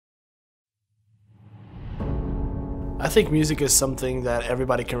I think music is something that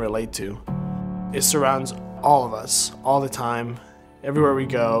everybody can relate to. It surrounds all of us, all the time, everywhere we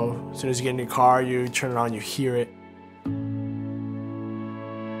go. As soon as you get in your car, you turn it on, you hear it.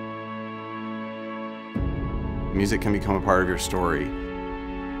 Music can become a part of your story.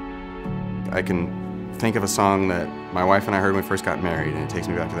 I can think of a song that my wife and I heard when we first got married, and it takes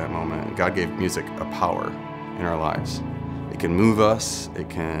me back to that moment. God gave music a power in our lives. It can move us,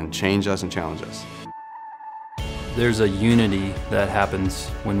 it can change us and challenge us. There's a unity that happens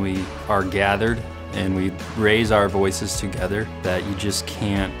when we are gathered and we raise our voices together that you just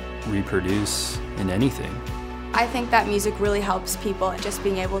can't reproduce in anything. I think that music really helps people just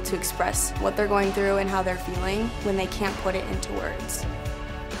being able to express what they're going through and how they're feeling when they can't put it into words.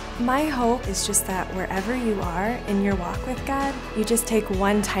 My hope is just that wherever you are in your walk with God, you just take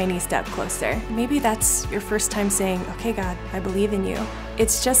one tiny step closer. Maybe that's your first time saying, okay, God, I believe in you.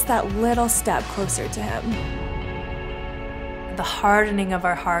 It's just that little step closer to Him. The hardening of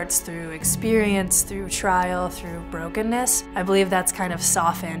our hearts through experience, through trial, through brokenness, I believe that's kind of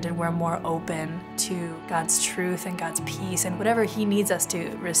softened and we're more open to God's truth and God's peace and whatever He needs us to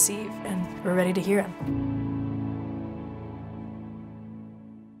receive, and we're ready to hear Him.